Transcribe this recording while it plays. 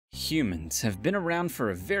humans have been around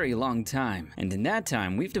for a very long time, and in that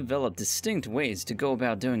time we've developed distinct ways to go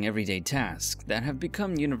about doing everyday tasks that have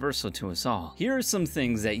become universal to us all. Here are some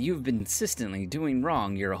things that you've been consistently doing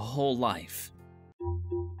wrong your whole life.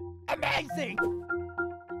 Amazing!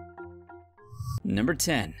 Number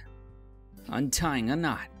 10. Untying a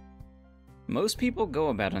knot. Most people go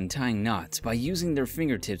about untying knots by using their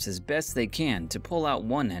fingertips as best they can to pull out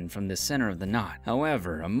one end from the center of the knot.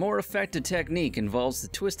 However, a more effective technique involves the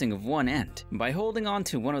twisting of one end. By holding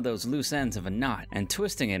onto one of those loose ends of a knot and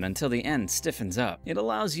twisting it until the end stiffens up, it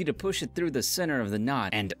allows you to push it through the center of the knot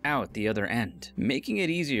and out the other end, making it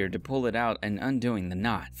easier to pull it out and undoing the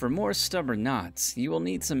knot. For more stubborn knots, you will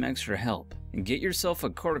need some extra help. Get yourself a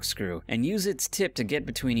corkscrew and use its tip to get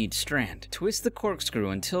between each strand. Twist the corkscrew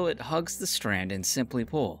until it hugs the strand and simply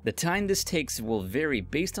pull. The time this takes will vary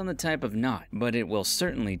based on the type of knot, but it will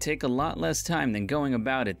certainly take a lot less time than going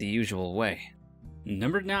about it the usual way.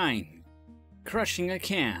 Number 9. Crushing a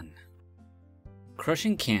can.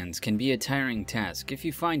 Crushing cans can be a tiring task if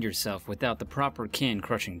you find yourself without the proper can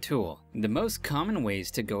crushing tool. The most common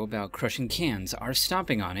ways to go about crushing cans are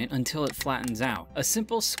stomping on it until it flattens out, a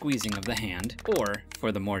simple squeezing of the hand, or,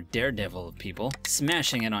 for the more daredevil of people,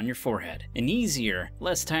 smashing it on your forehead. An easier,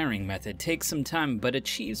 less tiring method takes some time but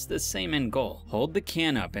achieves the same end goal. Hold the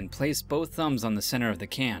can up and place both thumbs on the center of the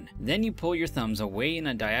can. Then you pull your thumbs away in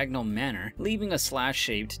a diagonal manner, leaving a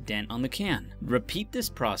slash-shaped dent on the can. Repeat this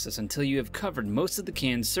process until you have covered most of the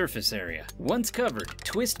can's surface area. Once covered,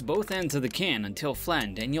 twist both ends of the can until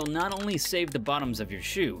flattened, and you'll not only save the bottoms of your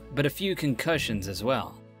shoe, but a few concussions as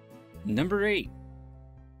well. Number 8.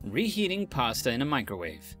 Reheating pasta in a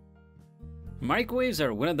microwave. Microwaves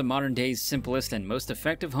are one of the modern day's simplest and most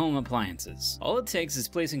effective home appliances. All it takes is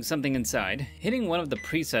placing something inside, hitting one of the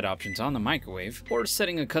preset options on the microwave, or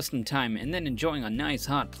setting a custom time and then enjoying a nice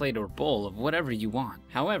hot plate or bowl of whatever you want.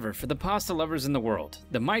 However, for the pasta lovers in the world,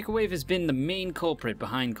 the microwave has been the main culprit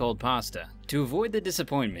behind cold pasta. To avoid the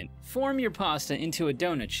disappointment, form your pasta into a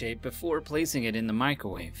donut shape before placing it in the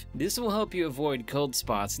microwave. This will help you avoid cold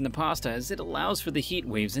spots in the pasta as it allows for the heat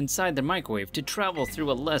waves inside the microwave to travel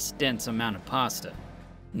through a less dense amount of pasta.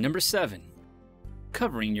 Number 7.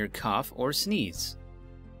 Covering your cough or sneeze.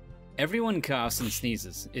 Everyone coughs and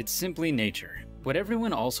sneezes. It's simply nature. What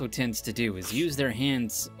everyone also tends to do is use their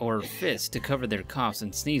hands or fists to cover their coughs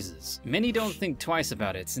and sneezes. Many don't think twice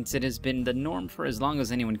about it since it has been the norm for as long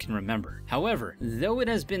as anyone can remember. However, though it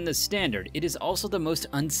has been the standard, it is also the most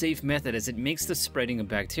unsafe method as it makes the spreading of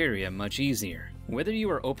bacteria much easier. Whether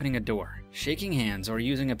you are opening a door, shaking hands, or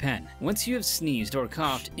using a pen, once you have sneezed or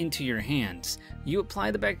coughed into your hands, you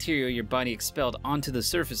apply the bacteria your body expelled onto the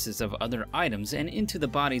surfaces of other items and into the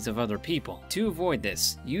bodies of other people. To avoid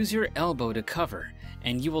this, use your elbow to cover,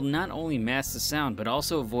 and you will not only mask the sound but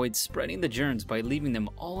also avoid spreading the germs by leaving them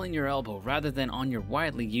all in your elbow rather than on your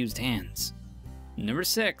widely used hands. Number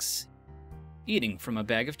 6. Eating from a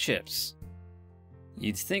bag of chips.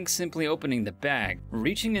 You'd think simply opening the bag,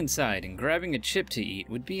 reaching inside, and grabbing a chip to eat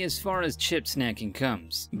would be as far as chip snacking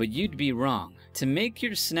comes, but you'd be wrong. To make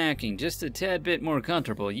your snacking just a tad bit more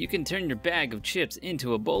comfortable, you can turn your bag of chips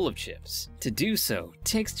into a bowl of chips. To do so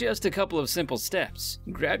takes just a couple of simple steps.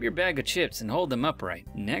 Grab your bag of chips and hold them upright.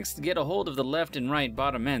 Next, get a hold of the left and right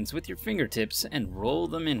bottom ends with your fingertips and roll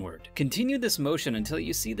them inward. Continue this motion until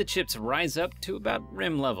you see the chips rise up to about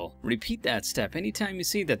rim level. Repeat that step anytime you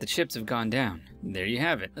see that the chips have gone down. There you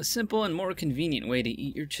have it, a simple and more convenient way to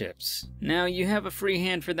eat your chips. Now you have a free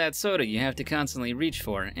hand for that soda you have to constantly reach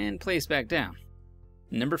for and place back down.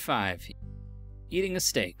 Number 5. Eating a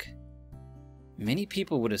steak. Many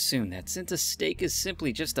people would assume that since a steak is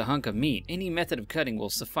simply just a hunk of meat, any method of cutting will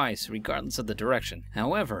suffice regardless of the direction.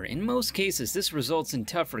 However, in most cases this results in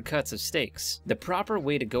tougher cuts of steaks. The proper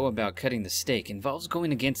way to go about cutting the steak involves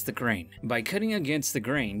going against the grain. By cutting against the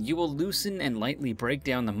grain, you will loosen and lightly break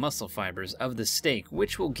down the muscle fibers of the steak,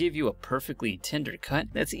 which will give you a perfectly tender cut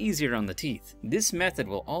that's easier on the teeth. This method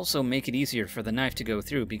will also make it easier for the knife to go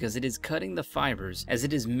through because it is cutting the fibers as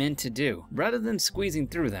it is meant to do, rather than squeezing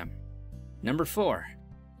through them. Number 4.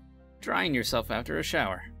 Drying yourself after a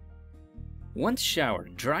shower. Once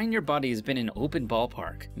showered, drying your body has been an open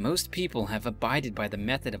ballpark. Most people have abided by the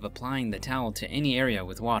method of applying the towel to any area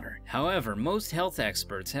with water. However, most health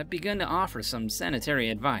experts have begun to offer some sanitary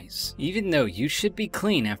advice. Even though you should be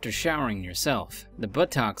clean after showering yourself, the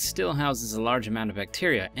buttocks still houses a large amount of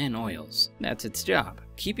bacteria and oils. That's its job.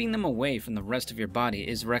 Keeping them away from the rest of your body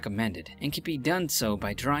is recommended, and can be done so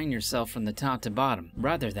by drying yourself from the top to bottom,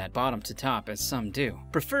 rather than bottom to top as some do,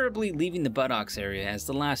 preferably leaving the buttocks area as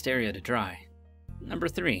the last area to dry. Number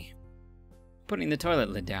 3. Putting the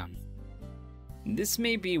toilet lid down. This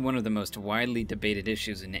may be one of the most widely debated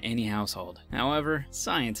issues in any household. However,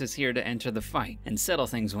 science is here to enter the fight and settle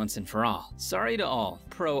things once and for all. Sorry to all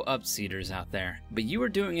pro-upseaters out there, but you are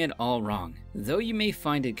doing it all wrong. Though you may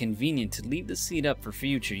find it convenient to leave the seat up for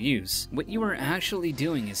future use, what you are actually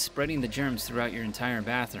doing is spreading the germs throughout your entire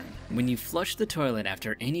bathroom. When you flush the toilet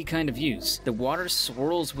after any kind of use, the water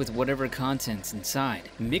swirls with whatever contents inside,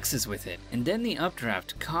 mixes with it, and then the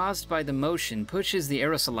updraft caused by the motion pushes the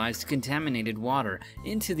aerosolized contaminated water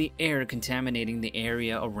into the air, contaminating the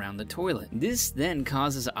area around the toilet. This then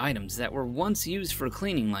causes items that were once used for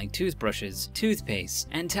cleaning like toothbrushes, toothpaste,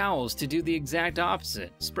 and towels to do the exact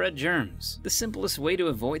opposite, spread germs. The simplest way to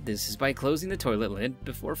avoid this is by closing the toilet lid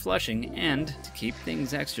before flushing and, to keep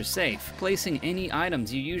things extra safe, placing any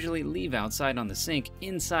items you usually leave outside on the sink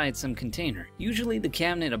inside some container, usually the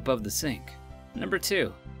cabinet above the sink. Number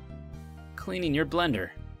 2. Cleaning your blender.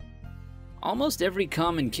 Almost every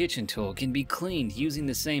common kitchen tool can be cleaned using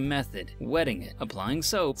the same method: wetting it, applying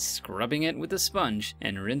soap, scrubbing it with a sponge,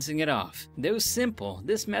 and rinsing it off. Though simple,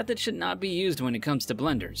 this method should not be used when it comes to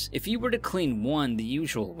blenders. If you were to clean one the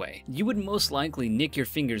usual way, you would most likely nick your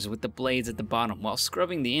fingers with the blades at the bottom while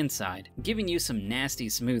scrubbing the inside, giving you some nasty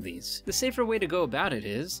smoothies. The safer way to go about it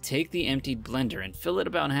is, take the emptied blender and fill it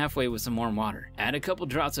about halfway with some warm water. Add a couple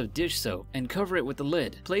drops of dish soap and cover it with the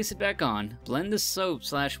lid. Place it back on, blend the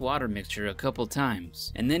soap/water mixture a couple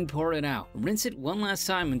times, and then pour it out. Rinse it one last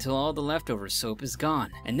time until all the leftover soap is gone,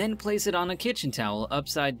 and then place it on a kitchen towel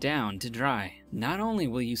upside down to dry. Not only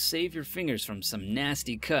will you save your fingers from some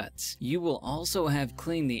nasty cuts, you will also have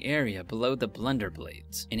cleaned the area below the blender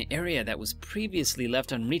blades, an area that was previously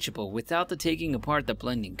left unreachable without the taking apart the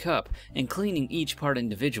blending cup and cleaning each part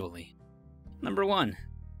individually. Number 1.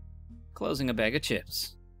 Closing a bag of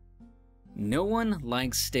chips. No one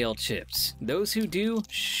likes stale chips. Those who do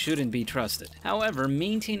shouldn't be trusted. However,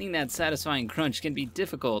 maintaining that satisfying crunch can be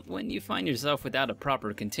difficult when you find yourself without a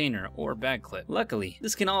proper container or bag clip. Luckily,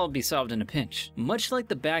 this can all be solved in a pinch. Much like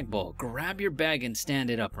the bag bowl, grab your bag and stand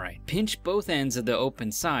it upright. Pinch both ends of the open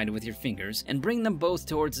side with your fingers and bring them both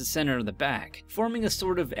towards the center of the bag, forming a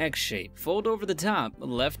sort of X shape. Fold over the top,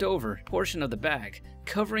 leftover portion of the bag,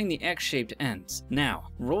 covering the X-shaped ends. Now,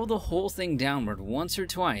 roll the whole thing downward once or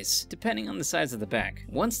twice, depending on the size of the bag.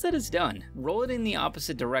 Once that is done, roll it in the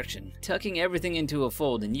opposite direction, tucking everything into a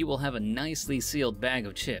fold, and you will have a nicely sealed bag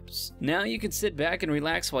of chips. Now you can sit back and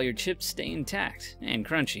relax while your chips stay intact and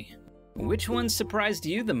crunchy. Which one surprised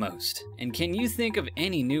you the most? And can you think of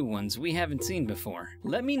any new ones we haven't seen before?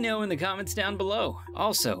 Let me know in the comments down below.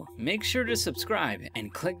 Also, make sure to subscribe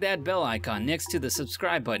and click that bell icon next to the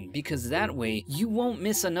subscribe button, because that way you won't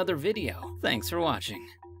miss another video. Thanks for watching.